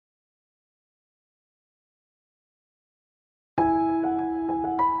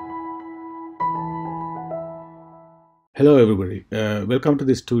Hello everybody, welcome to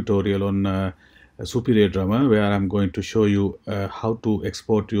this tutorial on Superior Drummer, where I'm going to show you how to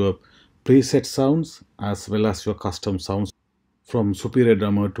export your preset sounds as well as your custom sounds from Superior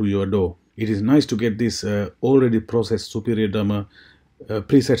Drummer to your DAW. It is nice to get this already processed Superior Drummer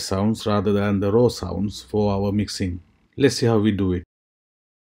preset sounds rather than the raw sounds for our mixing. Let's see how we do it.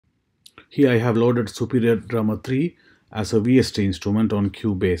 Here I have loaded Superior Drummer 3 as a VST instrument on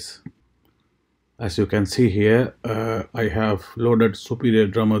Cubase. As you can see here, I have loaded Superior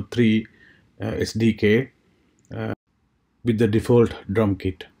Drummer 3 SDK with the default drum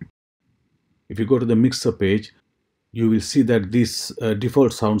kit. If you go to the mixer page, you will see that these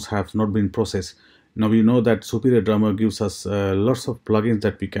default sounds have not been processed. Now we know that Superior Drummer gives us lots of plugins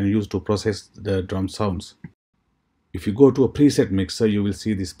that we can use to process the drum sounds. If you go to a preset mixer, you will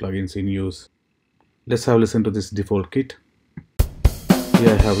see these plugins in use. Let's have a listen to this default kit.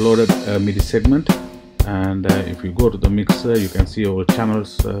 Here I have loaded a MIDI segment, and if you go to the mixer, you can see all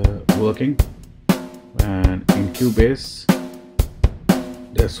channels working. And in Cubase,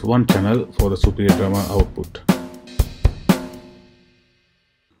 there's one channel for the Superior Drummer output.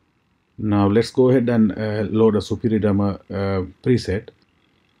 Now let's go ahead and load a Superior Drummer preset.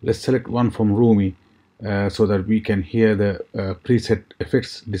 Let's select one from Roomy so that we can hear the preset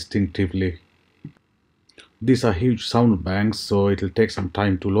effects distinctively. These are huge sound banks, so it will take some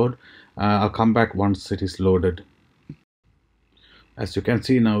time to load. I'll come back once it is loaded. As you can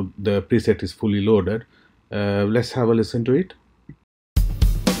see now, the preset is fully loaded. Let's have a listen to it.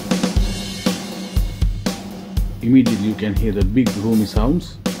 Immediately you can hear the big roomy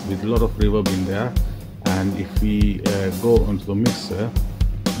sounds with a lot of reverb in there. And if we go onto the mixer,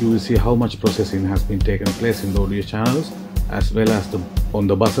 you will see how much processing has been taken place in the audio channels, as well as on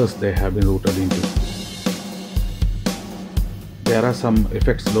the buses they have been routed into. There are some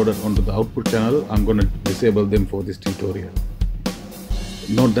effects loaded onto the output channel. I'm going to disable them for this tutorial.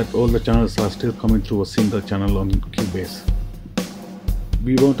 Note that all the channels are still coming through a single channel on Cubase.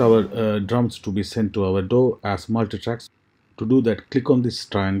 We want our drums to be sent to our DAW as multitracks. To do that, click on this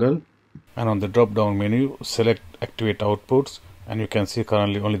triangle, and on the drop down menu select Activate Outputs, and you can see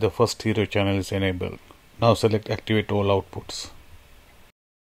currently only the first stereo channel is enabled. Now select Activate All Outputs.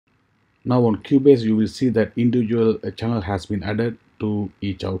 Now on Cubase you will see that individual channel has been added to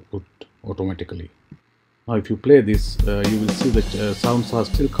each output automatically. Now if you play this, you will see that sounds are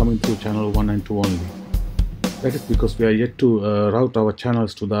still coming through channel 1 and 2 only. That is because we are yet to route our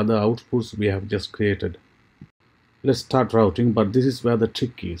channels to the other outputs we have just created. Let's start routing, but this is where the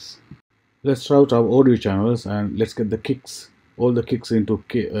trick is. Let's route our audio channels and let's get the kicks, all the kicks into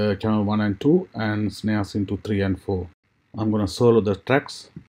channel 1 and 2 and snares into 3 and 4. I'm going to solo the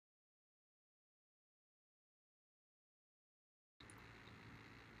tracks.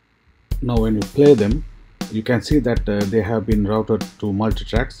 Now when you play them, you can see that they have been routed to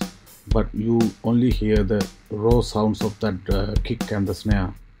multitracks, but you only hear the raw sounds of that kick and the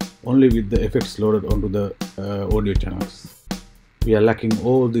snare, only with the effects loaded onto the audio channels. We are lacking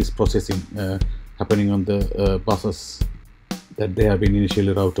all this processing happening on the buses that they have been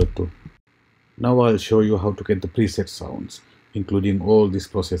initially routed to. Now I'll show you how to get the preset sounds, including all this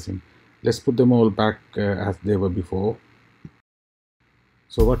processing. Let's put them all back as they were before.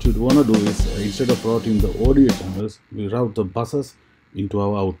 So what you'd want to do is, instead of routing the audio channels, we route the buses into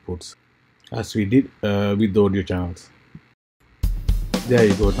our outputs, as we did with the audio channels. There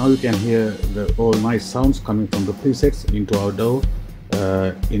you go. Now you can hear all nice sounds coming from the presets into our DAW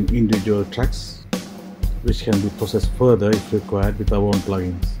in individual tracks, which can be processed further if required with our own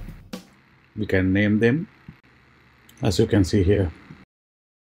plugins. We can name them, as you can see here.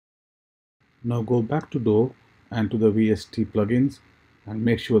 Now go back to DAW and to the VST plugins, and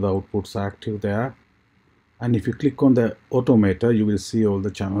make sure the outputs are active there. And if you click on the automator, you will see all the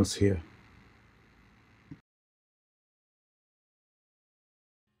channels here.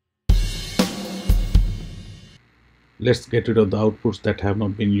 Let's get rid of the outputs that have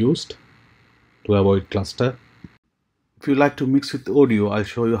not been used to avoid cluster. If you like to mix with audio, I'll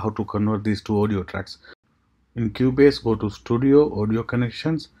show you how to convert these to audio tracks. In Cubase, go to Studio, Audio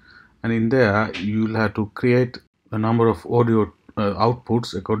Connections, and in there you'll have to create a number of audio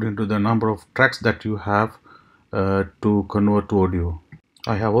outputs according to the number of tracks that you have to convert to audio.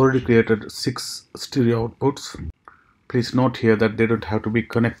 I have already created 6 stereo outputs. Please note here that they don't have to be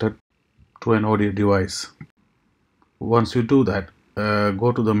connected to an audio device. Once you do that,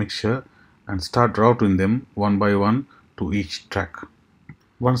 go to the mixer and start routing them one by one to each track.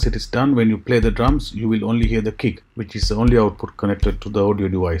 Once it is done, when you play the drums, you will only hear the kick, which is the only output connected to the audio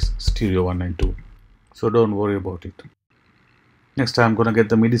device, stereo 1 and 2. So don't worry about it. Next I'm going to get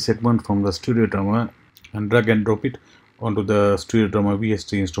the MIDI segment from the Studio Drummer and drag and drop it onto the Studio Drummer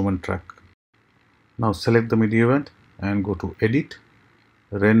VST instrument track. Now select the MIDI event and go to Edit,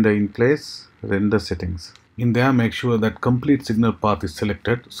 Render in Place, Render Settings. In there, make sure that complete signal path is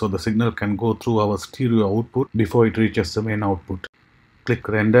selected so the signal can go through our stereo output before it reaches the main output. Click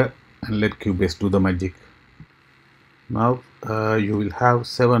Render and let Cubase do the magic. Now you will have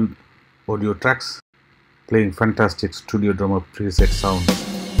 7 audio tracks playing fantastic Studio Drummer preset sounds.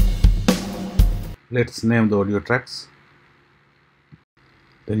 Let's name the audio tracks.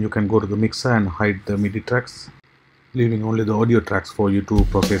 Then you can go to the mixer and hide the MIDI tracks, leaving only the audio tracks for you to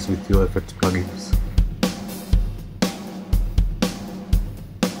process with your effects plugins.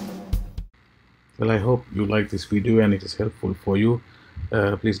 Well, I hope you like this video and it is helpful for you.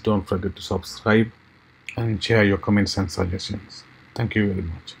 Please don't forget to subscribe and share your comments and suggestions. Thank you very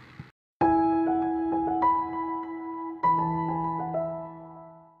much.